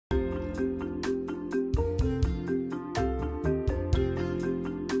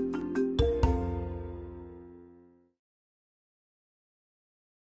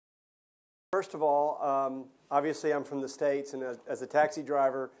first of all, obviously I'm from the States, and as a taxi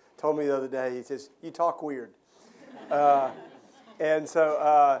driver told me the other day, he says, "You talk weird." And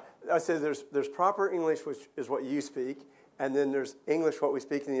so I said, there's proper English, which is what you speak, and then there's English, what we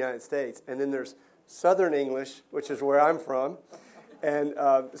speak in the United States, and then there's Southern English, which is where I'm from. And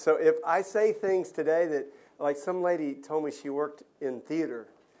so if I say things today that, like some lady told me she worked in theater,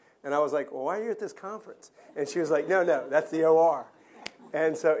 and I was like, "Well, why are you at this conference?" And she was like, "No, that's the OR."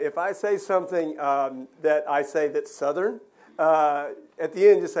 And so if I say something that I say that's Southern, at the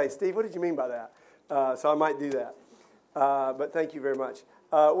end just say, "Steve, what did you mean by that?" So I might do that. But thank you very much.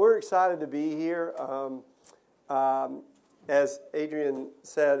 We're excited to be here. As Adrian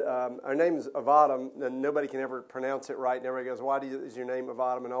said, our name is Avadim, and nobody can ever pronounce it right. And everybody goes, "Why is your name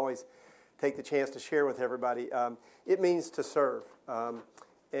Avadim?" And I always take the chance to share with everybody. It means to serve.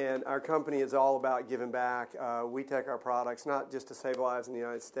 And our company is all about giving back. We take our products not just to save lives in the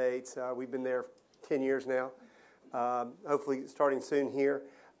United States. We've been there 10 years now, hopefully starting soon here.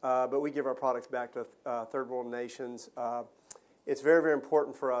 But we give our products back to third world nations. It's very, very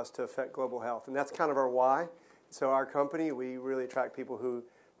important for us to affect global health. And that's kind of our why. So our company, we really attract people who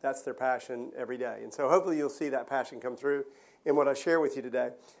that's their passion every day. And so hopefully you'll see that passion come through in what I share with you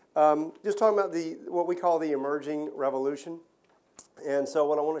today. Just talking about what we call the emerging revolution. And so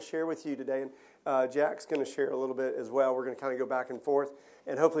what I want to share with you today, and Jack's going to share a little bit as well. We're going to kind of go back and forth,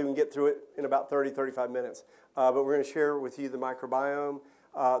 and hopefully we can get through it in about 30, 35 minutes. But we're going to share with you the microbiome,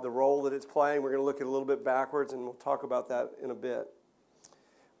 the role that it's playing. We're going to look at a little bit backwards, and we'll talk about that in a bit.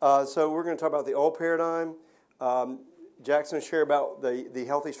 So we're going to talk about the old paradigm. Jack's going to share about the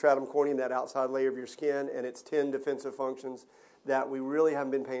healthy stratum corneum, that outside layer of your skin, and its 10 defensive functions that we really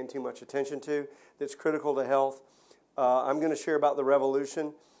haven't been paying too much attention to, that's critical to health. I'm going to share about the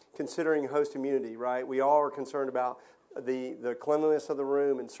revolution, considering host immunity, right? We all are concerned about the cleanliness of the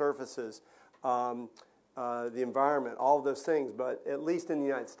room and surfaces, the environment, all of those things. But at least in the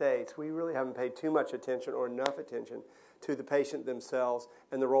United States, we really haven't paid too much attention or enough attention to the patient themselves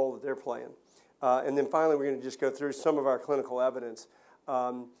and the role that they're playing. And then finally, we're going to just go through some of our clinical evidence.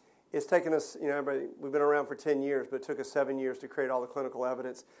 It's taken us, everybody, we've been around for 10 years, but it took us 7 years to create all the clinical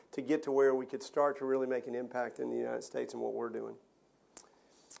evidence to get to where we could start to really make an impact in the United States and what we're doing.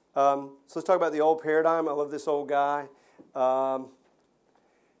 So let's talk about the old paradigm. I love this old guy. But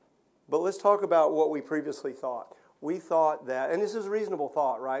let's talk about what we previously thought. We thought that, and this is a reasonable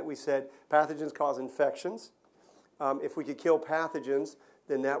thought, right? We said pathogens cause infections. If we could kill pathogens,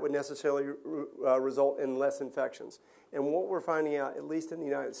 then that would necessarily result in less infections. And what we're finding out, at least in the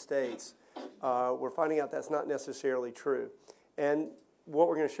United States, we're finding out that's not necessarily true. And what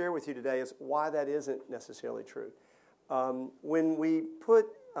we're going to share with you today is why that isn't necessarily true. When we put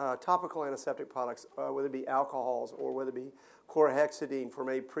topical antiseptic products, whether it be alcohols or whether it be chlorhexidine for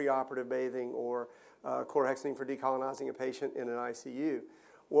maybe preoperative bathing or chlorhexidine for decolonizing a patient in an ICU,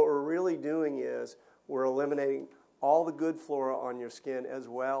 what we're really doing is we're eliminating all the good flora on your skin as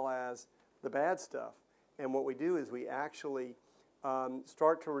well as the bad stuff. And what we do is we actually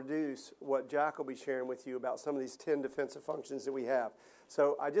start to reduce what Jack will be sharing with you about some of these 10 defensive functions that we have.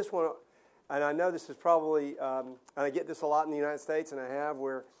 So I just want to, and I know this is probably, and I get this a lot in the United States, and I have,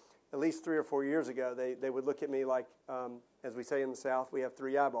 where at least 3 or 4 years ago, they would look at me like, as we say in the South, we have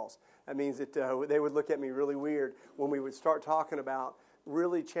 3 eyeballs. That means that they would look at me really weird when we would start talking about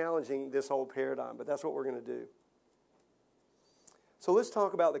really challenging this old paradigm, but that's what we're going to do. So let's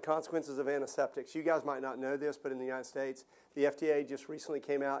talk about the consequences of antiseptics. You guys might not know this, but in the United States, the FDA just recently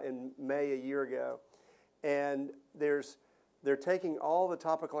came out in May a year ago, and they're taking all the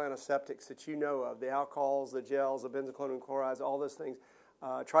topical antiseptics that you know of, the alcohols, the gels, the benzoclonine chlorides, all those things,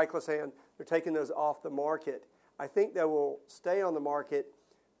 triclosan, they're taking those off the market. I think they will stay on the market,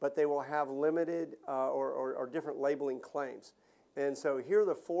 but they will have limited or different labeling claims. And so here are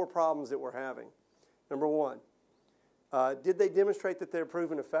the 4 problems that we're having. Number 1, did they demonstrate that they're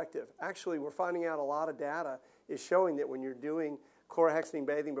proven effective? Actually, we're finding out a lot of data is showing that when you're doing chlorhexidine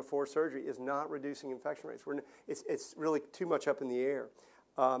bathing before surgery is not reducing infection rates. It's really too much up in the air.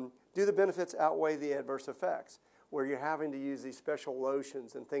 Do the benefits outweigh the adverse effects, where you're having to use these special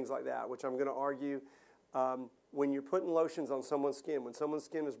lotions and things like that, which I'm going to argue when you're putting lotions on someone's skin, when someone's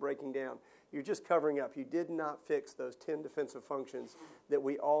skin is breaking down, you're just covering up. You did not fix those 10 defensive functions that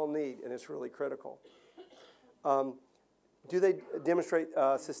we all need, and it's really critical. Do they demonstrate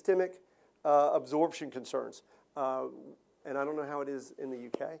systemic absorption concerns? And I don't know how it is in the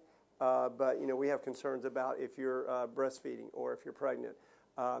UK, but we have concerns about if you're breastfeeding or if you're pregnant.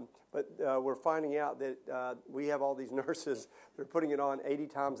 But we're finding out that we have all these nurses that are putting it on 80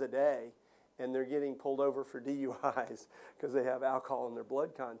 times a day, and they're getting pulled over for DUIs because they have alcohol in their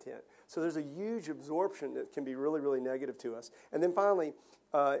blood content. So there's a huge absorption that can be really, really negative to us. And then finally,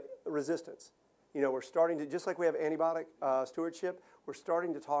 resistance. You know, we're starting to, just like we have antibiotic stewardship, we're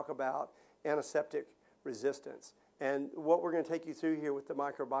starting to talk about antiseptic resistance. And what we're going to take you through here with the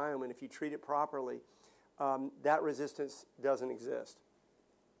microbiome, and if you treat it properly, that resistance doesn't exist.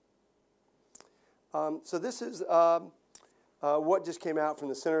 So this is what just came out from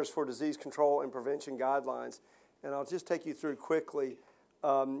the Centers for Disease Control and Prevention guidelines. And I'll just take you through quickly.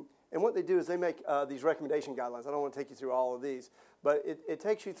 And what they do is they make these recommendation guidelines. I don't want to take you through all of these, but it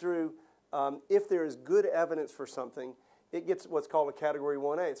takes you through if there is good evidence for something, it gets what's called a Category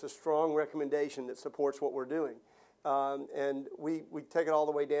 1A. It's a strong recommendation that supports what we're doing. And we take it all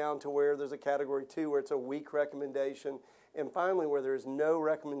the way down to where there's a Category 2 where it's a weak recommendation, and finally where there is no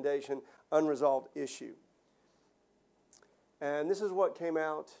recommendation, unresolved issue. And this is what came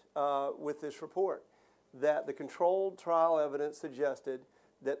out with this report, that the controlled trial evidence suggested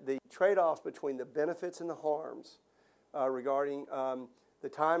that the trade-offs between the benefits and the harms regarding the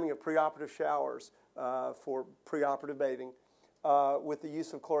timing of preoperative showers for preoperative bathing with the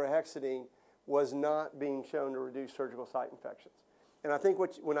use of chlorhexidine was not being shown to reduce surgical site infections. And I think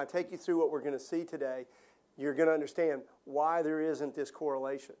when I take you through what we're going to see today, you're going to understand why there isn't this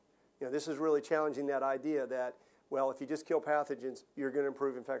correlation. You know, this is really challenging that idea that, well, if you just kill pathogens, you're going to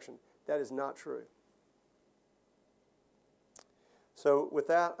improve infection. That is not true. So with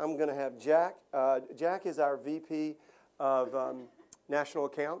that, I'm going to have Jack. Jack is our VP of National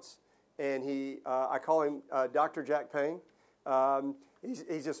Accounts, and I call him Dr. Jack Payne.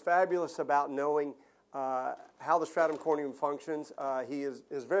 He's just fabulous about knowing how the stratum corneum functions.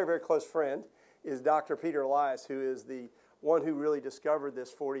 His very, very close friend is Dr. Peter Elias, who is the one who really discovered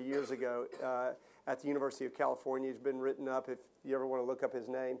this 40 years ago at the University of California. He's been written up, if you ever want to look up his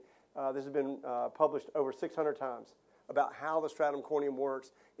name. This has been published over 600 times about how the stratum corneum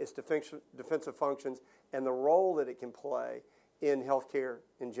works, its defensive functions, and the role that it can play in healthcare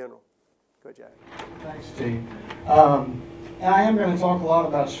in general. Go ahead, Jack. Thanks, Steve. And I am going to talk a lot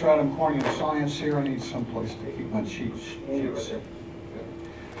about stratum corneum science here. I need someplace to keep my sheets.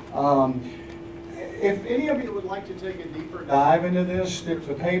 If any of you would like to take a deeper dive into this, there's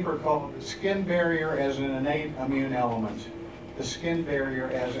a paper called The Skin Barrier as an Innate Immune Element. The skin barrier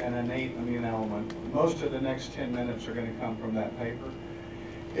as an innate immune element. Most of the next 10 minutes are going to come from that paper.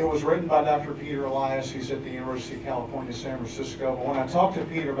 It was written by Dr. Peter Elias. He's at the University of California, San Francisco. But when I talked to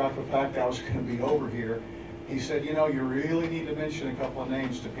Peter about the fact I was going to be over here, he said, you know, you really need to mention a couple of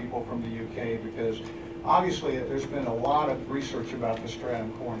names to people from the UK because obviously there's been a lot of research about the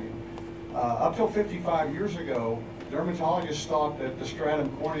stratum corneum. Up till 55 years ago, dermatologists thought that the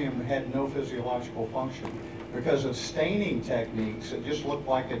stratum corneum had no physiological function because of staining techniques. It just looked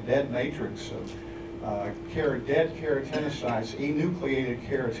like a dead matrix of dead keratinocytes, enucleated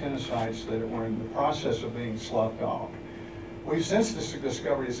keratinocytes that were in the process of being sloughed off. We've since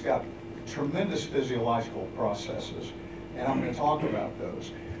discovered it's got tremendous physiological processes, and I'm going to talk about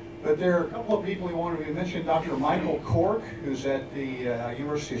those. But there are a couple of people who want to be mentioned. Dr. Michael Cork, who's at the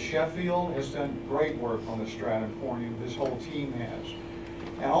University of Sheffield, has done great work on the stratum corneum. His whole team has.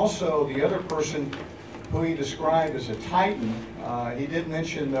 And also the other person who he described as a titan, he did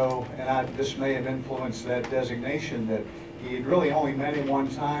mention though, and this may have influenced that designation, that he had really only met him one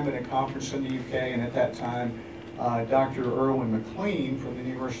time at a conference in the UK, and at that time Dr. Irwin McLean from the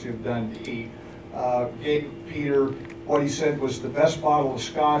University of Dundee gave Peter what he said was the best bottle of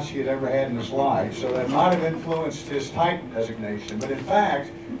scotch he had ever had in his life. So that might have influenced his titan designation. But in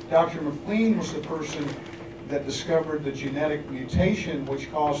fact, Dr. McLean was the person that discovered the genetic mutation which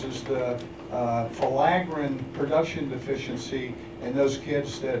causes the filaggrin production deficiency in those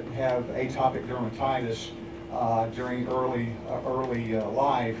kids that have atopic dermatitis during early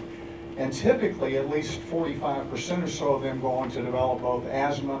life. And typically, at least 45% or so of them go on to develop both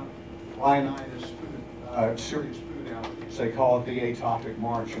asthma, rhinitis, serious food allergies. They call it the atopic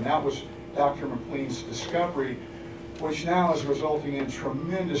march. And that was Dr. McLean's discovery, which now is resulting in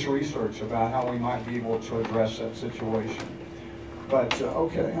tremendous research about how we might be able to address that situation. But,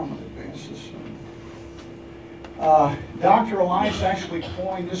 okay, I'm going to advance this. Dr. Elias actually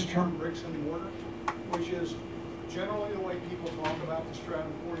coined this term bricks and mortar, which is generally the way people talk about the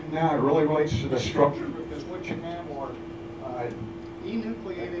stratum corneum. Now it really relates to the structure because what you have are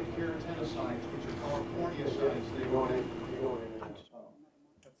enucleated keratinocytes, which are called corneocytes. They go in.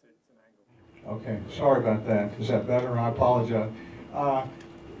 Okay, sorry about that. Is that better? I apologize.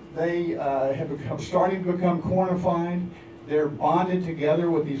 They have starting to become cornified. They're bonded together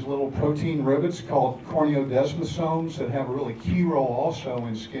with these little protein rivets called corneodesmosomes that have a really key role also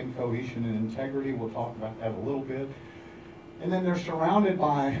in skin cohesion and integrity. We'll talk about that a little bit. And then they're surrounded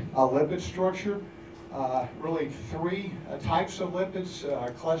by a lipid structure, really three types of lipids,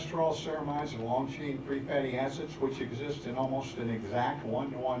 cholesterol, ceramides, and long-chain free fatty acids, which exist in almost an exact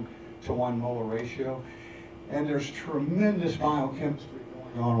 1:1 molar ratio. And there's tremendous biochemistry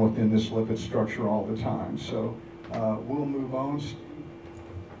going on within this lipid structure all the time. So we'll move on.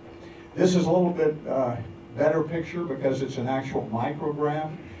 This is a little bit better picture because it's an actual micrograph,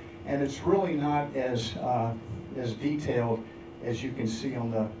 and it's really not as detailed as you can see on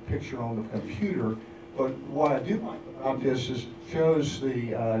the picture on the computer. But what I do like about this is it shows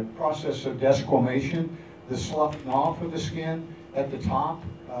the process of desquamation, the sloughing off of the skin at the top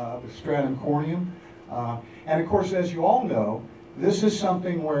of the stratum corneum. And of course, as you all know, this is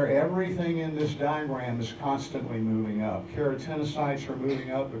something where everything in this diagram is constantly moving up. Keratinocytes are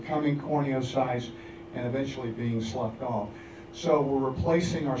moving up, becoming corneocytes, and eventually being sloughed off. So we're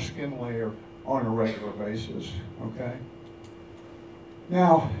replacing our skin layer on a regular basis, okay?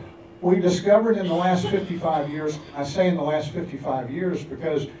 Now, we discovered in the last 55 years, I say in the last 55 years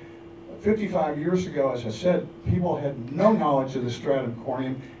because 55 years ago, as I said, people had no knowledge of the stratum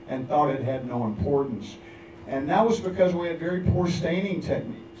corneum and thought it had no importance. And that was because we had very poor staining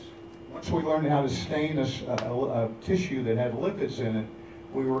techniques. Once we learned how to stain a tissue that had lipids in it,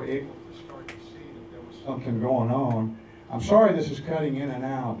 we were able to start to see that there was something going on. I'm sorry this is cutting in and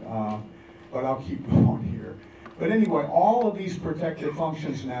out, but I'll keep going here. But anyway, all of these protective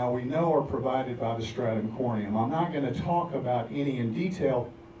functions now we know are provided by the stratum corneum. I'm not going to talk about any in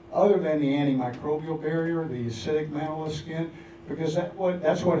detail other than the antimicrobial barrier, the acidic mantle of the skin, because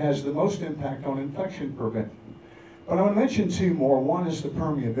that's what has the most impact on infection prevention. But I'm going to mention two more. One is the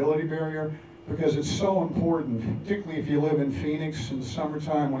permeability barrier, because it's so important, particularly if you live in Phoenix in the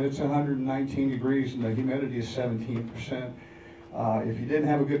summertime when it's 119 degrees and the humidity is 17%. If you didn't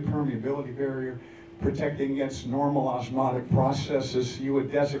have a good permeability barrier protecting against normal osmotic processes, you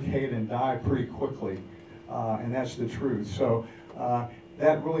would desiccate and die pretty quickly, and that's the truth. So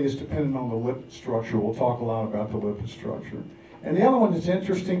that really is dependent on the lipid structure. We'll talk a lot about the lipid structure. And the other one that's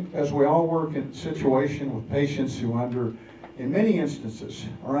interesting, as we all work in a situation with patients who in many instances,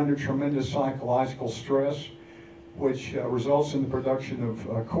 are under tremendous psychological stress, which results in the production of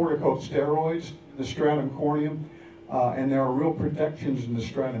corticosteroids in the stratum corneum. And there are real protections in the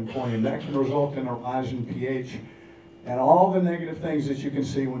stratum corneum that can result in a rise in pH and all the negative things that you can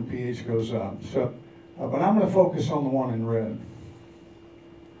see when pH goes up. So, but I'm going to focus on the one in red.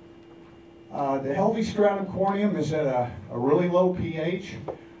 The healthy stratum corneum is at a really low pH.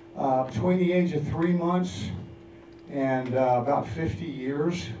 Between the age of 3 months and about 50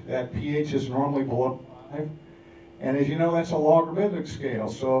 years, that pH is normally below 5. And as you know, that's a logarithmic scale.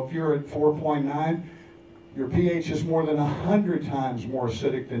 So if you're at 4.9, your pH is more than 100 times more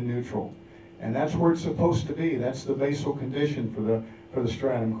acidic than neutral. And that's where it's supposed to be. That's the basal condition for the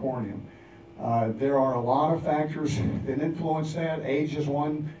stratum corneum. There are a lot of factors that influence that. Age is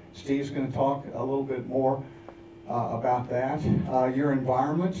one. Steve's going to talk a little bit more about that. Your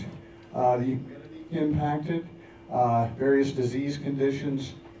environment, the humidity impacted, various disease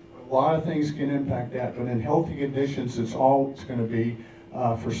conditions. A lot of things can impact that, but in healthy conditions, it's always going to be,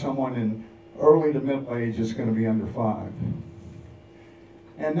 for someone in early to middle age, it's going to be under 5.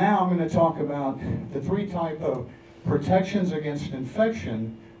 And now I'm going to talk about the 3 type of protections against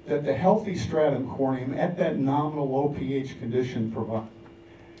infection that the healthy stratum corneum at that nominal low pH condition provides.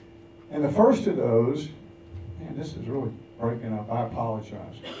 And the first of those, man, this is really breaking up, I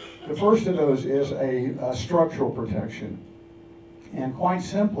apologize. The first of those is a structural protection. And quite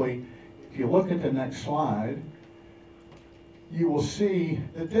simply, if you look at the next slide, you will see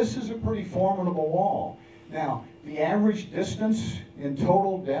that this is a pretty formidable wall. Now, the average distance in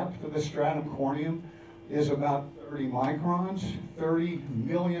total depth of the stratum corneum is about 30 microns, 30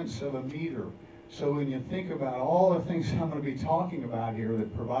 millionths of a meter. So when you think about all the things I'm going to be talking about here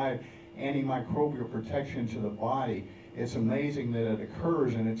that provide antimicrobial protection to the body, it's amazing that it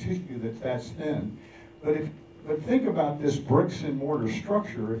occurs in a tissue that's thin. But think about this bricks and mortar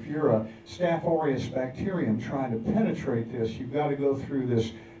structure. If you're a Staph aureus bacterium trying to penetrate this, you've got to go through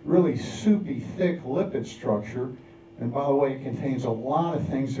this really soupy, thick lipid structure. And by the way, it contains a lot of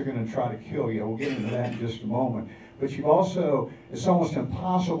things that are going to try to kill you. We'll get into that in just a moment. But you've also, it's almost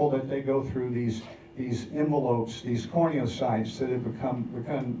impossible that they go through these envelopes, these corneocytes that have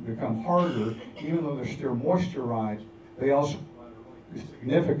become harder, even though they're still moisturized. They also provide a really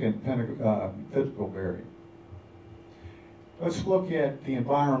significant physical barrier. Let's look at the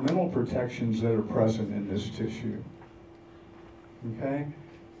environmental protections that are present in this tissue. Okay?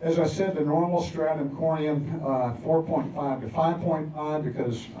 As I said, the normal stratum corneum, 4.5 to 5.5,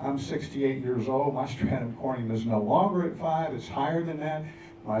 because I'm 68 years old, my stratum corneum is no longer at 5, it's higher than that.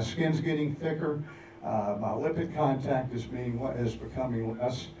 My skin's getting thicker, my lipid contact is becoming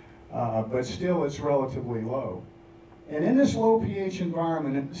less, but still it's relatively low. And in this low pH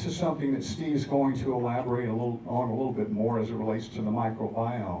environment, and this is something that Steve's going to elaborate a little bit more as it relates to the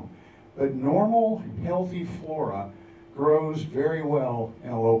microbiome, but normal, healthy flora grows very well in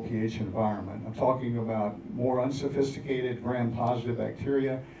a low pH environment. I'm talking about more unsophisticated gram-positive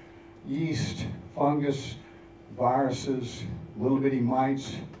bacteria, yeast, fungus, viruses, little bitty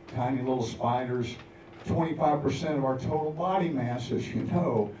mites, tiny little spiders. 25% of our total body mass, as you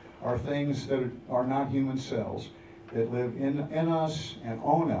know, are things that are not human cells, that live in us and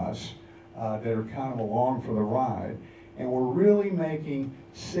on us, that are kind of along for the ride. And we're really making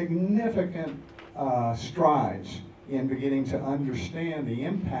significant strides in beginning to understand the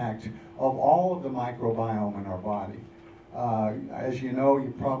impact of all of the microbiome in our body. As you know,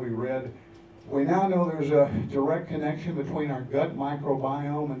 you probably read, we now know there's a direct connection between our gut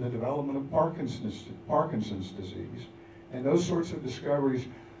microbiome and the development of Parkinson's disease. And those sorts of discoveries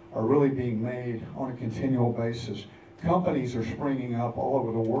are really being made on a continual basis. Companies are springing up all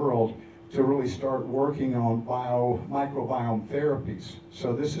over the world to really start working on microbiome therapies.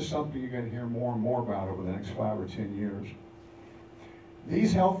 So this is something you're going to hear more and more about over the next 5 or 10 years. The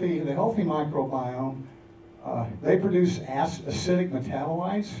healthy microbiome, they produce acidic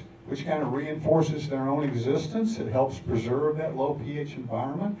metabolites, which kind of reinforces their own existence. It helps preserve that low pH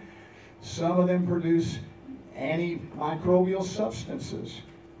environment. Some of them produce antimicrobial substances,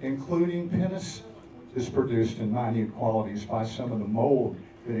 including penicillin, which is produced in minute quantities by some of the mold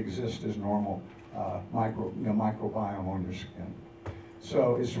that exists as normal microbiome on your skin.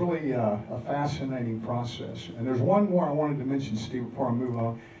 So it's really a fascinating process. And there's one more I wanted to mention, Steve, before I move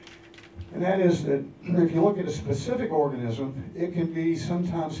on. And that is that if you look at a specific organism, it can be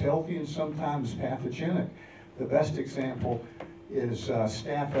sometimes healthy and sometimes pathogenic. The best example is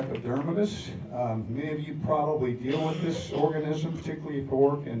Staph epidermidis. Many of you probably deal with this organism, particularly if you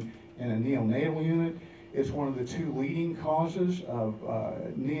work in a neonatal unit. It's one of the 2 leading causes of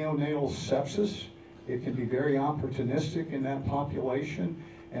neonatal sepsis. It can be very opportunistic in that population.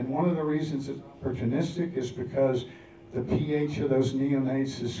 And one of the reasons it's opportunistic is because the pH of those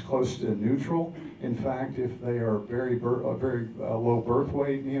neonates is close to neutral. In fact, if they are very low birth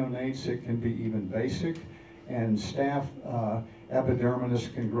weight neonates, it can be even basic. And Staph epidermidis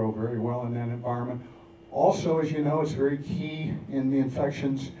can grow very well in that environment. Also, as you know, it's very key in the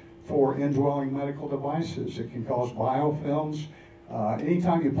infections for indwelling medical devices. It can cause biofilms.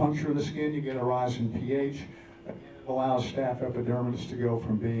 Anytime you puncture the skin, you get a rise in pH. It allows Staph epidermidis to go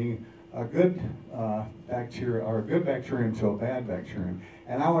from being a good bacterium to a bad bacterium.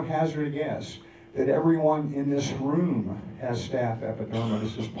 And I would hazard a guess that everyone in this room has Staph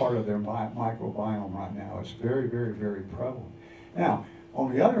epidermidis as part of their microbiome right now. It's very, very, very prevalent. Now,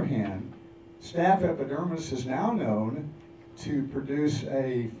 on the other hand, Staph epidermidis is now known to produce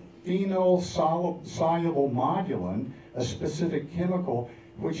a phenol-soluble modulin, a specific chemical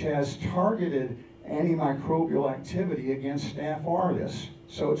which has targeted antimicrobial activity against Staph aureus.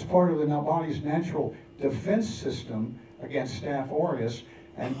 So it's part of the body's natural defense system against Staph aureus,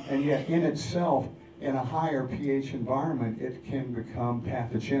 and yet in itself, in a higher pH environment, it can become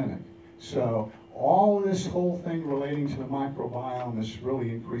pathogenic. So all of this whole thing relating to the microbiome is really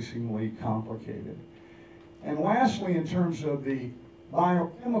increasingly complicated. And lastly, in terms of the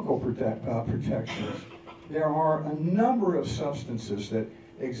biochemical protections, there are a number of substances that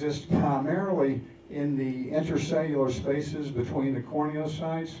exist primarily in the intercellular spaces between the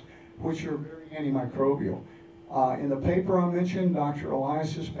corneocytes, which are very antimicrobial. In the paper I mentioned, Dr.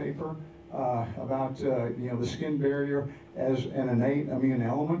 Elias's paper about the skin barrier as an innate immune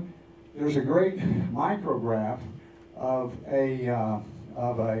element, there's a great micrograph of a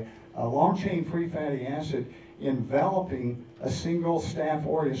long-chain free fatty acid enveloping a single Staph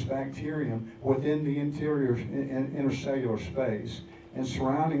aureus bacterium within the intercellular space and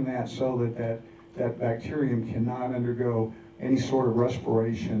surrounding that so that bacterium cannot undergo any sort of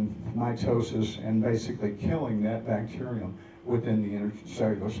respiration, mitosis, and basically killing that bacterium within the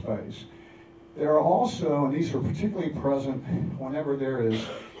intercellular space. There are also, and these are particularly present whenever there is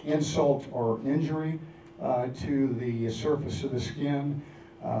insult or injury to the surface of the skin,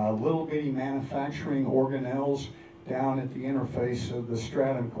 little bitty manufacturing organelles down at the interface of the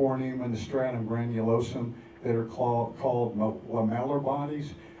stratum corneum and the stratum granulosum that are called lamellar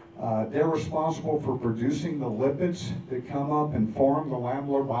bodies. They're responsible for producing the lipids that come up and form the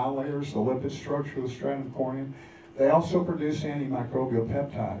lamellar bilayers, the lipid structure of the stratum corneum. They also produce antimicrobial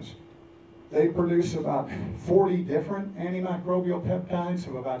peptides. They produce about 40 different antimicrobial peptides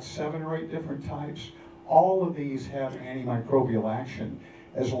of about 7 or 8 different types. All of these have antimicrobial action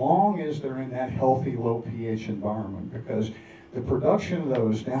as long as they're in that healthy low pH environment, because the production of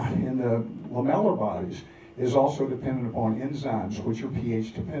those down in the lamellar bodies is also dependent upon enzymes, which are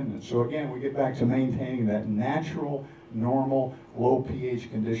pH dependent. So again, we get back to maintaining that natural, normal, low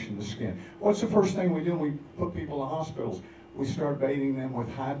pH condition of the skin. What's the first thing we do when we put people in hospitals? We start bathing them with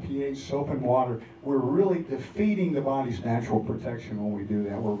high pH soap and water. We're really defeating the body's natural protection when we do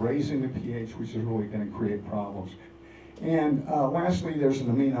that. We're raising the pH, which is really going to create problems. And lastly, there's an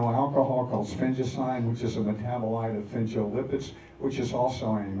amino alcohol called sphingosine, which is a metabolite of phingolipids, which is also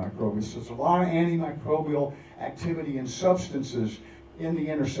antimicrobial. So there's a lot of antimicrobial activity in substances in the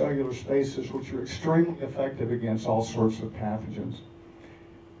intercellular spaces, which are extremely effective against all sorts of pathogens.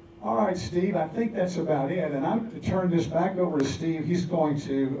 All right, Steve, I think that's about it. And I'm going to turn this back over to Steve. He's going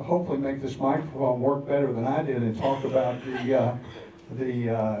to hopefully make this microphone work better than I did and talk about the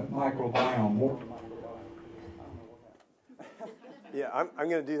microbiome. Yeah, I'm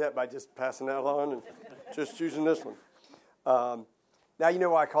going to do that by just passing that on and just using this one. Now you know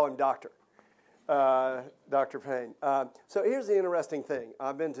why I call him Doctor. Dr. Payne. So here's the interesting thing.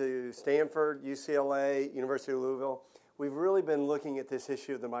 I've been to Stanford, UCLA, University of Louisville. We've really been looking at this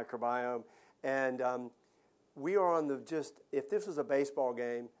issue of the microbiome, and we are on the if this was a baseball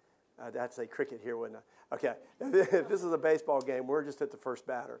game, I'd say cricket here, wouldn't I? Okay, if this is a baseball game, we're just at the first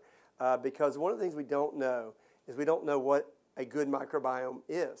batter, because one of the things we don't know is we don't know what a good microbiome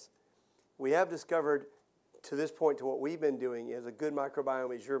is. We have discovered to this point, to what we've been doing, is a good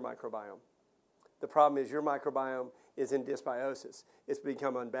microbiome is your microbiome. The problem is your microbiome is in dysbiosis. It's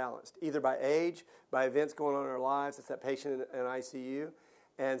become unbalanced, either by age, by events going on in our lives. It's that patient in ICU.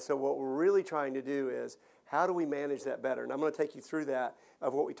 And so what we're really trying to do is, how do we manage that better? And I'm going to take you through that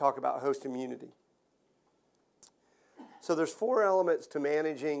of what we talk about host immunity. So there's 4 elements to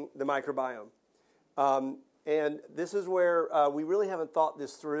managing the microbiome. And this is where we really haven't thought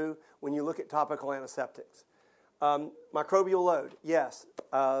this through when you look at topical antiseptics. Microbial load, yes,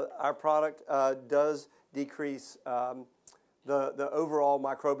 our product does decrease the overall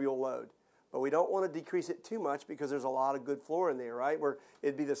microbial load. But we don't want to decrease it too much because there's a lot of good flora in there, right? Where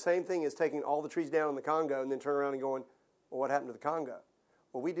it'd be the same thing as taking all the trees down in the Congo and then turn around and going, well, what happened to the Congo?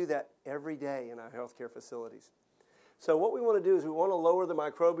 Well, we do that every day in our healthcare facilities. So what we want to do is we want to lower the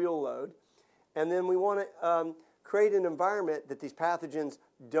microbial load, and then we want to create an environment that these pathogens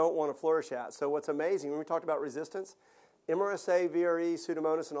don't want to flourish at. So what's amazing, when we talked about resistance, MRSA, VRE,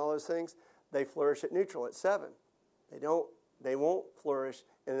 Pseudomonas, and all those things, they flourish at neutral, at 7. They won't flourish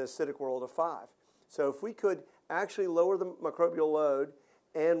in an acidic world of 5. So if we could actually lower the microbial load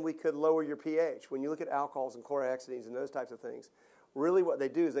and we could lower your pH, when you look at alcohols and chlorhexidines and those types of things, really what they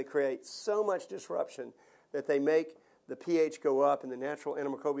do is they create so much disruption that they make the pH go up and the natural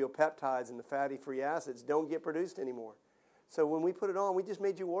antimicrobial peptides and the fatty free acids don't get produced anymore. So when we put it on, we just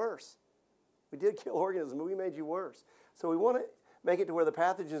made you worse. We did kill organisms, but we made you worse. So we want to make it to where the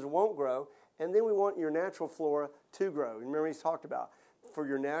pathogens won't grow, and then we want your natural flora to grow. Remember he's talked about, for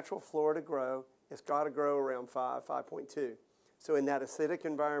your natural flora to grow, it's got to grow around 5, 5.2. So in that acidic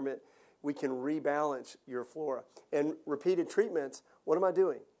environment, we can rebalance your flora. And repeated treatments, what am I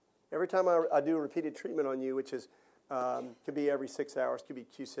doing? Every time I do a repeated treatment on you, which is could be every 6 hours, could be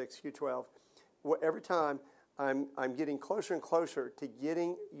Q6, Q12, every time I'm getting closer and closer to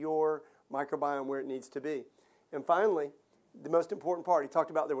getting your microbiome where it needs to be. And finally, the most important part, he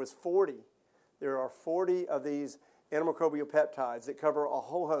talked about there are 40 of these antimicrobial peptides that cover a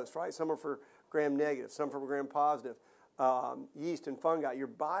whole host, right? Some are for gram-negative, some for gram-positive, yeast and fungi. Your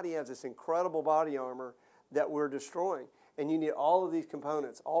body has this incredible body armor that we're destroying. And you need all of these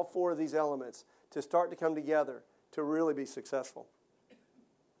components, all 4 of these elements, to start to come together to really be successful.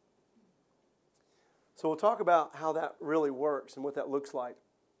 So we'll talk about how that really works and what that looks like.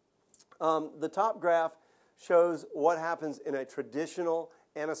 The top graph shows what happens in a traditional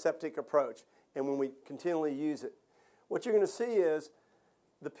antiseptic approach and when we continually use it. What you're going to see is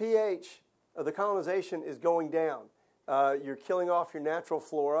the pH of the colonization is going down. You're killing off your natural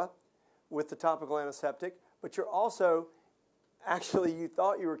flora with the topical antiseptic, but you're also, actually, you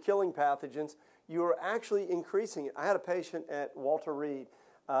thought you were killing pathogens, you were actually increasing it. I had a patient at Walter Reed.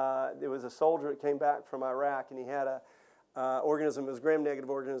 There was a soldier that came back from Iraq, and he had a organism, it was a gram-negative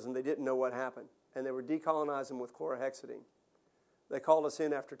organism. They didn't know what happened, and they were decolonizing with chlorhexidine. They called us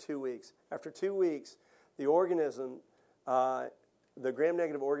in after 2 weeks. After 2 weeks, the organism, the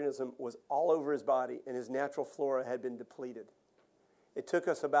gram-negative organism was all over his body, and his natural flora had been depleted. It took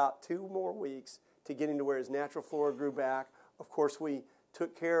us about 2 more weeks to to getting to where his natural flora grew back. Of course, we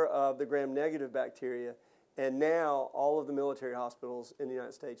took care of the gram-negative bacteria, and now all of the military hospitals in the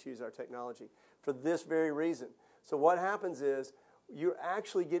United States use our technology for this very reason. So what happens is you're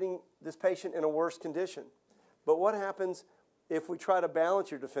actually getting this patient in a worse condition. But what happens if we try to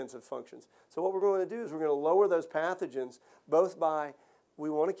balance your defensive functions? So what we're going to do is we're going to lower those pathogens, both by, we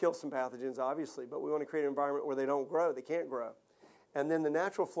want to kill some pathogens, obviously, but we want to create an environment where they don't grow, they can't grow. And then the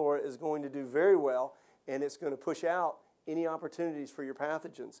natural flora is going to do very well, and it's going to push out any opportunities for your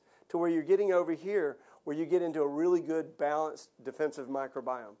pathogens to where you're getting over here, where you get into a really good, balanced defensive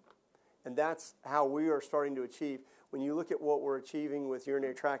microbiome. And that's how we are starting to achieve. When you look at what we're achieving with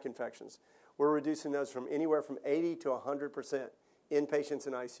urinary tract infections, we're reducing those from anywhere from 80 to 100% in patients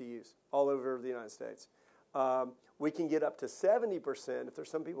in ICUs all over the United States. We can get up to 70%, if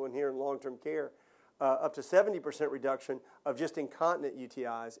there's some people in here in long-term care, up to 70% reduction of just incontinent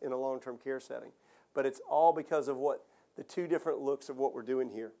UTIs in a long-term care setting. But it's all because of what the two different looks of what we're doing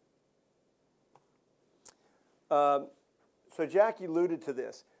here. So Jackie alluded to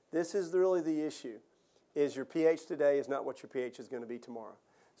this. This is really the issue, is your pH today is not what your pH is going to be tomorrow.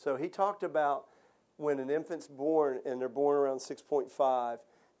 So he talked about when an infant's born, and they're born around 6.5,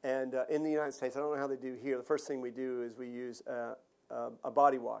 and in the United States, I don't know how they do here, the first thing we do is we use a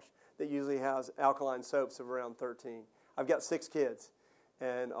body wash that usually has alkaline soaps of around 13. I've got 6 kids,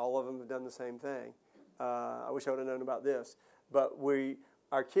 and all of them have done the same thing. I wish I would have known about this. But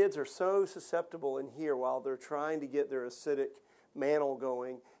our kids are so susceptible in here while they're trying to get their acidic mantle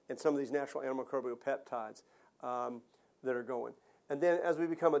going and some of these natural antimicrobial peptides that are going. And then as we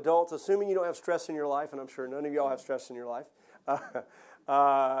become adults, assuming you don't have stress in your life, and I'm sure none of y'all have stress in your life,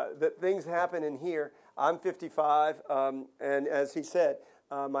 that things happen in here. I'm 55, and as he said,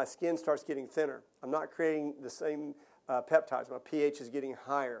 my skin starts getting thinner. I'm not creating the same peptides. My pH is getting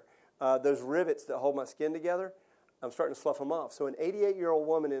higher. Those rivets that hold my skin together, I'm starting to slough them off. So an 88-year-old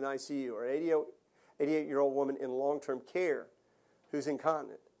woman in ICU or 88-year-old woman in long-term care who's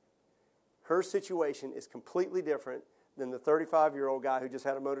incontinent, her situation is completely different than the 35-year-old guy who just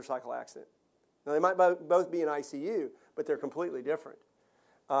had a motorcycle accident. Now, they might both be in ICU, but they're completely different.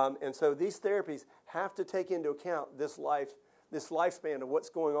 And so these therapies have to take into account this lifespan of what's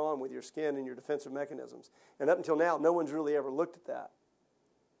going on with your skin and your defensive mechanisms. And up until now, no one's really ever looked at that.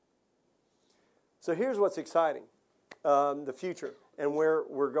 So here's what's exciting, the future and where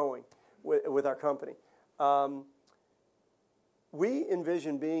we're going with our company. We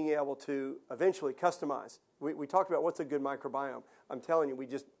envision being able to eventually customize. We talked about what's a good microbiome. I'm telling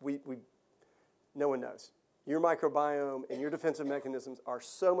you, no one knows. Your microbiome and your defensive mechanisms are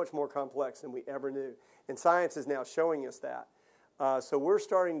so much more complex than we ever knew. And science is now showing us that. So we're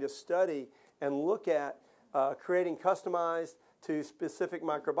starting to study and look at creating customized to specific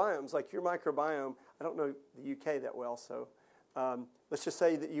microbiomes. Like your microbiome, I don't know the UK that well, so let's just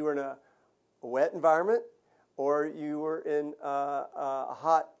say that you were in a wet environment or you were in a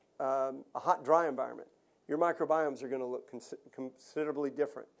hot, dry environment. Your microbiomes are going to look considerably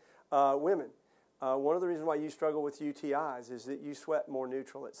different. Women, one of the reasons why you struggle with UTIs is that you sweat more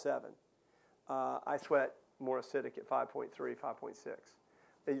neutral at 7. I sweat more acidic at 5.3, 5.6.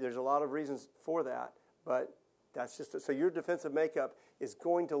 There's a lot of reasons for that, but that's just so your defensive makeup is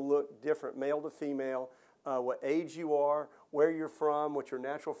going to look different, male to female, what age you are, where you're from, what your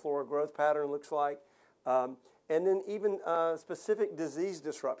natural flora growth pattern looks like, and then even specific disease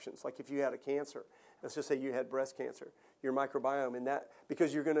disruptions, like if you had a cancer. Let's just say you had breast cancer, your microbiome, and that,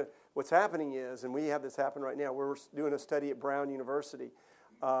 because what's happening is, and we have this happen right now, we're doing a study at Brown University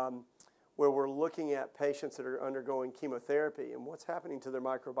where we're looking at patients that are undergoing chemotherapy and what's happening to their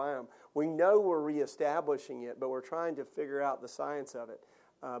microbiome. We know we're reestablishing it, but we're trying to figure out the science of it,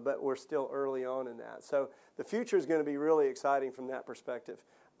 but we're still early on in that. So the future is going to be really exciting from that perspective.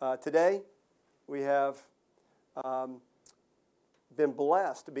 Today, we have been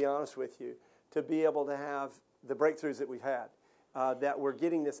blessed, to be honest with you, to be able to have the breakthroughs that we've had, that we're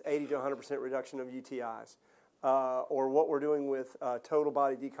getting this 80 to 100% reduction of UTIs, or what we're doing with total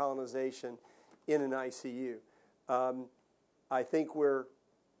body decolonization in an ICU. I think we're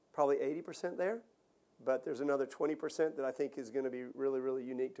probably 80% there, but there's another 20% that I think is going to be really, really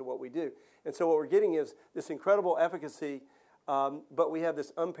unique to what we do. And so what we're getting is this incredible efficacy, but we have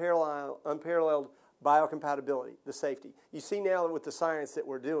this unparalleled biocompatibility, the safety. You see now with the science that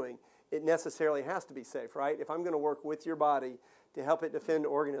we're doing, it necessarily has to be safe, right? If I'm going to work with your body to help it defend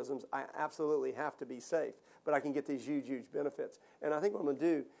organisms, I absolutely have to be safe. But I can get these huge, huge benefits. And I think what I'm going to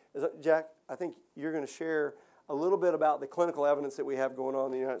do is, Jack, I think you're going to share a little bit about the clinical evidence that we have going on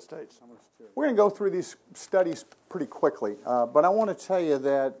in the United States. We're going to go through these studies pretty quickly, but I want to tell you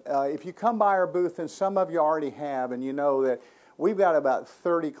that if you come by our booth, and some of you already have, and you know that we've got about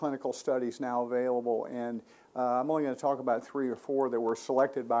 30 clinical studies now available, and I'm only going to talk about 3 or 4 that were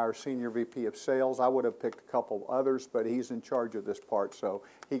selected by our Senior VP of Sales. I would have picked a couple others, but he's in charge of this part, so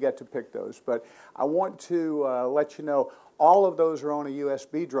he got to pick those. But I want to let you know all of those are on a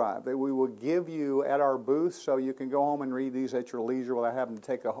USB drive that we will give you at our booth, so you can go home and read these at your leisure without having to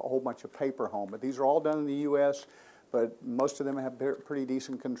take a whole bunch of paper home. But these are all done in the U.S., but most of them have pretty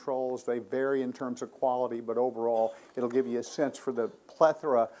decent controls. They vary in terms of quality, but overall, it'll give you a sense for the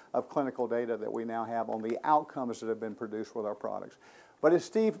plethora of clinical data that we now have on the outcomes that have been produced with our products. But as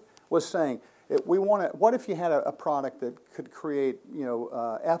Steve was saying, what if you had a product that could create,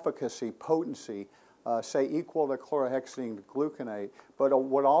 efficacy, potency, say equal to chlorhexidine gluconate, but it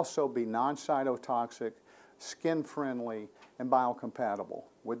would also be non-cytotoxic, skin-friendly, and biocompatible?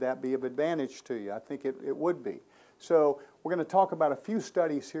 Would that be of advantage to you? I think it would be. So we're going to talk about a few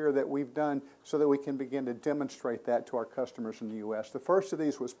studies here that we've done so that we can begin to demonstrate that to our customers in the U.S. The first of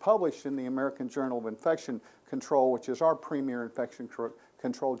these was published in the American Journal of Infection Control, which is our premier infection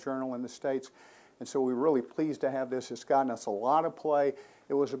control journal in the States. And so we're really pleased to have this. It's gotten us a lot of play.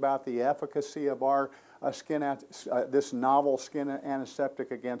 It was about the efficacy of our this novel skin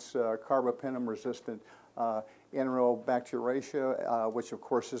antiseptic against carbapenem-resistant enterobacteriaceae, which of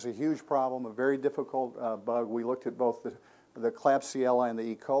course is a huge problem, a very difficult bug. We looked at both the Klebsiella and the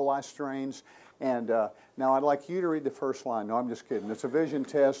E. coli strains. And now I'd like you to read the first line. No, I'm just kidding. It's a vision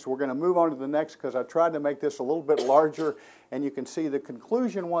test. We're going to move on to the next because I tried to make this a little bit larger, and you can see the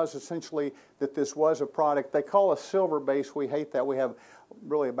conclusion was essentially that this was a product. They call us silver base. We hate that. We have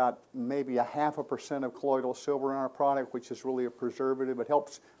really about maybe 0.5% of colloidal silver in our product, which is really a preservative. It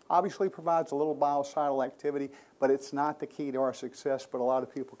helps, obviously provides a little biocidal activity, but it's not the key to our success. But a lot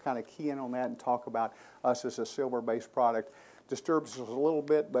of people kind of key in on that and talk about us as a silver-based product. Disturbs us a little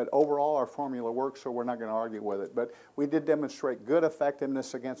bit, but overall our formula works, so we're not going to argue with it. But we did demonstrate good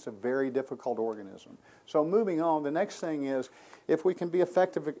effectiveness against a very difficult organism. So moving on, the next thing is if we can be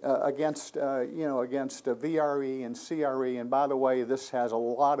effective against VRE and CRE. And by the way, this has a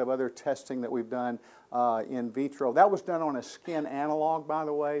lot of other testing that we've done in vitro. That was done on a skin analog, by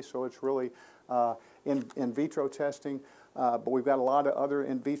the way, so it's really in vitro testing. But we've got a lot of other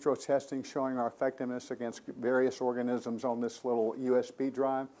in vitro testing showing our effectiveness against various organisms on this little USB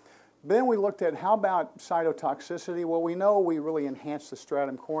drive. Then we looked at how about cytotoxicity. Well, we know we really enhanced the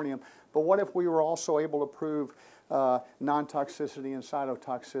stratum corneum, but what if we were also able to prove non-toxicity and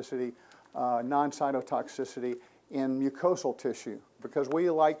cytotoxicity, non-cytotoxicity in mucosal tissue? Because we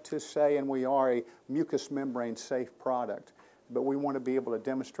like to say, and we are a mucous membrane safe product, but we want to be able to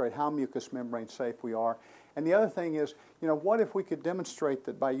demonstrate how mucous membrane safe we are. And the other thing is, what if we could demonstrate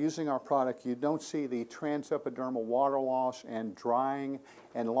that by using our product, you don't see the transepidermal water loss and drying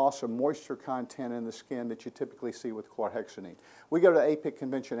and loss of moisture content in the skin that you typically see with chlorhexidine? We go to the APIC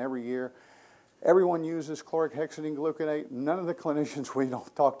convention every year. Everyone uses chlorhexidine gluconate. None of the clinicians we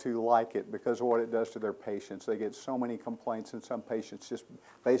don't talk to like it because of what it does to their patients. They get so many complaints, and some patients just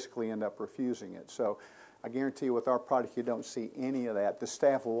basically end up refusing it. So I guarantee you with our product, you don't see any of that. The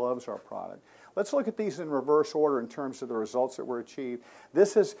staff loves our product. Let's look at these in reverse order in terms of the results that were achieved.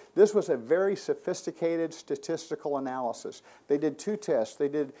 This was a very sophisticated statistical analysis. They did 2 tests. They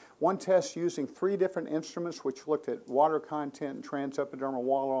did one test using 3 different instruments, which looked at water content and transepidermal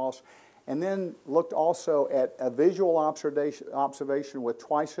water loss, and then looked also at a visual observation with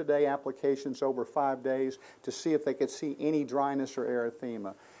twice-a-day applications over 5 days to see if they could see any dryness or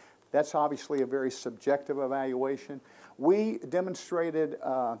erythema. That's obviously a very subjective evaluation. We demonstrated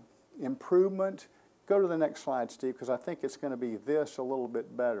improvement. Go to the next slide, Steve, because I think it's going to be this a little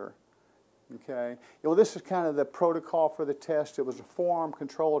bit better. Okay. Well, this is kind of the protocol for the test. It was a forearm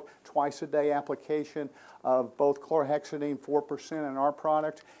controlled twice-a-day application of both chlorhexidine 4% in our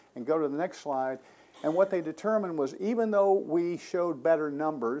product. And go to the next slide. And what they determined was even though we showed better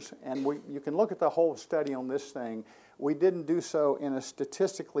numbers, and you can look at the whole study on this thing, we didn't do so in a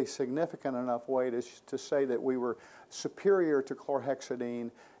statistically significant enough way to say that we were superior to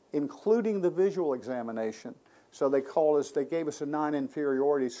chlorhexidine, including the visual examination. So they gave us a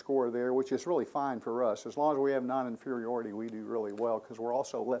non-inferiority score there, which is really fine for us. As long as we have non-inferiority, we do really well because we're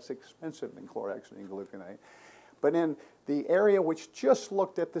also less expensive than chlorhexidine gluconate. But in the area which just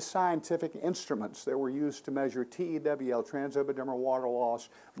looked at the scientific instruments that were used to measure TEWL, transepidermal water loss,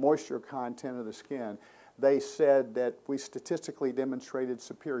 moisture content of the skin, they said that we statistically demonstrated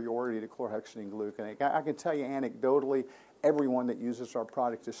superiority to chlorhexidine gluconate. I can tell you anecdotally, everyone that uses our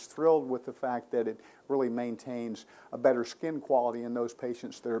product is thrilled with the fact that it really maintains a better skin quality in those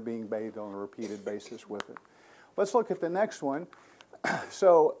patients that are being bathed on a repeated basis with it. Let's look at the next one.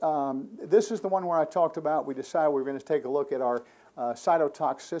 So this is the one where I talked about we decided we were going to take a look at our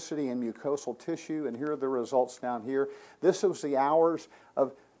cytotoxicity in mucosal tissue, and here are the results down here. This was the hours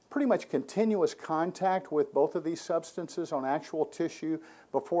of pretty much continuous contact with both of these substances on actual tissue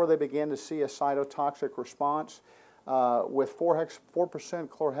before they began to see a cytotoxic response. With 4%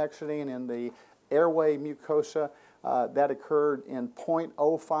 chlorhexidine in the airway mucosa, that occurred in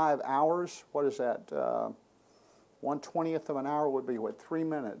 0.05 hours. What is that? 1/20th of an hour would be, what, 3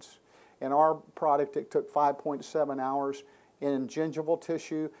 minutes. In our product, it took 5.7 hours. In gingival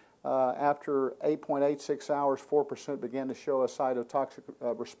tissue, after 8.86 hours, 4% began to show a cytotoxic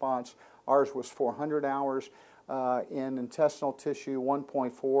response. Ours was 400 hours. In intestinal tissue,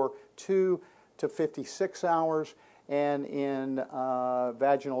 1.42 to 56 hours. And in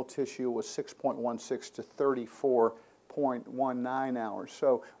vaginal tissue was 6.16 to 34.19 hours.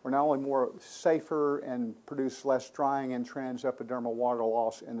 So we're not only more safer and produce less drying and transepidermal water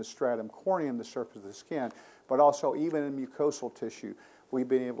loss in the stratum corneum, the surface of the skin, but also even in mucosal tissue, we've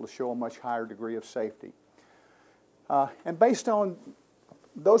been able to show a much higher degree of safety. And based on,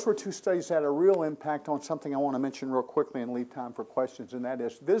 those were two studies that had a real impact on something I want to mention real quickly and leave time for questions, and that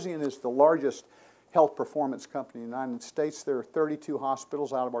is Vizient is the largest health performance company in the United States. There are 32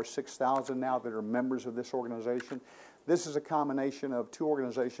 hospitals out of our 6,000 now that are members of this organization. This is a combination of two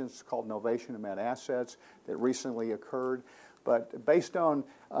organizations called Novation and MedAssets that recently occurred. But based on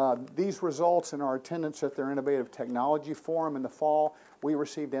these results and our attendance at their Innovative Technology Forum in the fall, we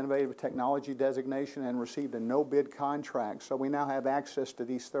received Innovative Technology designation and received a no-bid contract. So we now have access to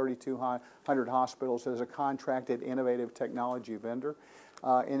these 3,200 hospitals as a contracted innovative technology vendor.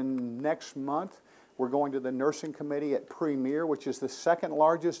 In next month, we're going to the nursing committee at Premier, which is the second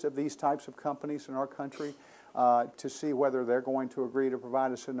largest of these types of companies in our country, to see whether they're going to agree to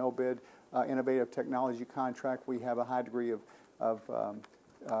provide us a no-bid innovative technology contract. We have a high degree of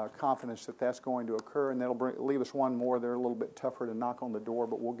confidence that that's going to occur, and that'll leave us one more. They're a little bit tougher to knock on the door,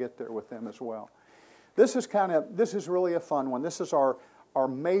 but we'll get there with them as well. This is really a fun one. This is our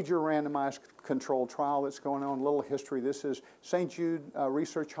major randomized controlled trial that's going on. A little history. This is St. Jude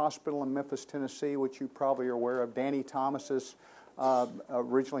Research Hospital in Memphis, Tennessee, which you probably are aware of. Danny Thomas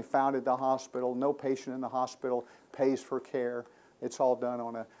originally founded the hospital. No patient in the hospital pays for care. It's all done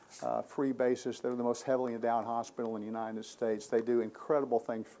on a free basis. They're the most heavily endowed hospital in the United States. They do incredible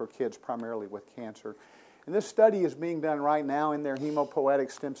things for kids, primarily with cancer. And this study is being done right now in their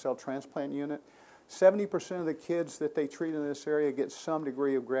hemopoietic stem cell transplant unit. 70% of the kids that they treat in this area get some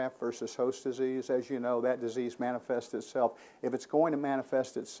degree of graft versus host disease. As you know, that disease manifests itself. If it's going to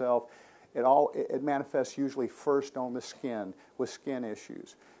manifest itself, it manifests usually first on the skin with skin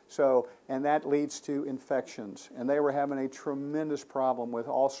issues. So, and that leads to infections. And they were having a tremendous problem with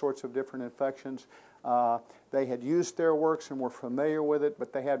all sorts of different infections. They had used Theraworx and were familiar with it,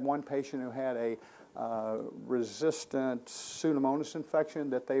 but they had one patient who had a resistant Pseudomonas infection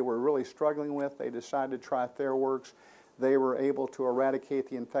that they were really struggling with. They decided to try Theraworx. They were able to eradicate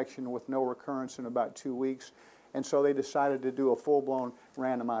the infection with no recurrence in about 2 weeks. And so they decided to do a full-blown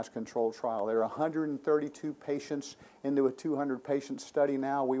randomized controlled trial. There are 132 patients into a 200-patient study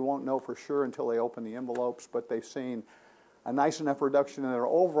now. We won't know for sure until they open the envelopes, but they've seen a nice enough reduction in their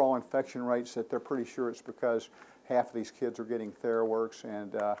overall infection rates that they're pretty sure it's because half of these kids are getting Theraworx,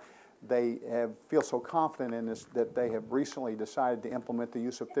 and they feel so confident in this that they have recently decided to implement the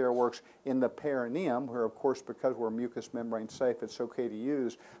use of Theraworx in the perineum, where, of course, because we're mucous membrane safe, it's okay to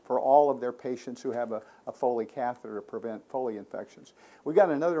use for all of their patients who have a Foley catheter to prevent Foley infections. We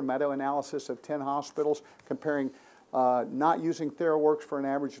got another meta-analysis of 10 hospitals comparing not using Theraworx for an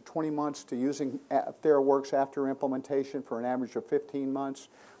average of 20 months to using Theraworx after implementation for an average of 15 months,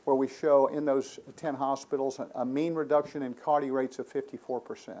 where we show in those 10 hospitals a mean reduction in CAUTI rates of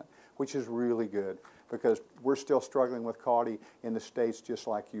 54%, which is really good because we're still struggling with CAUTI in the States just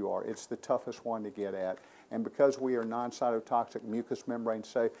like you are. It's the toughest one to get at. And because we are non-cytotoxic, mucous membrane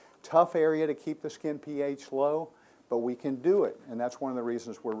safe, tough area to keep the skin pH low, but we can do it. And that's one of the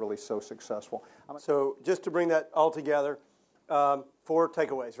reasons we're really so successful. So just to bring that all together, 4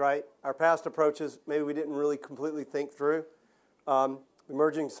 takeaways, right? Our past approaches, maybe we didn't really completely think through.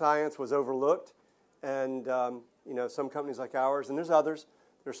 Emerging science was overlooked, and some companies like ours, and there's others,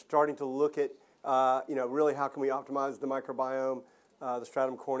 they're starting to look at really how can we optimize the microbiome, the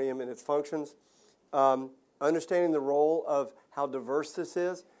stratum corneum and its functions. Understanding the role of how diverse this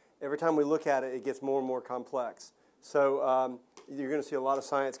is, every time we look at it, it gets more and more complex. So you're going to see a lot of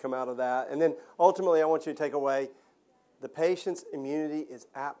science come out of that. And then ultimately, I want you to take away, The patient's immunity is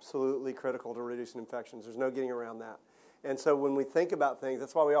absolutely critical to reducing infections. There's no getting around that. And so when we think about things,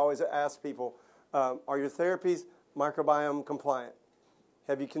 that's why we always ask people, are your therapies microbiome compliant?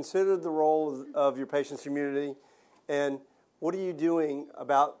 Have you considered the role of your patient's immunity? And what are you doing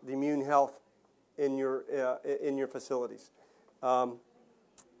about the immune health in your facilities? And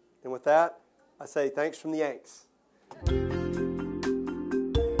with that, I say thanks from the Yanks.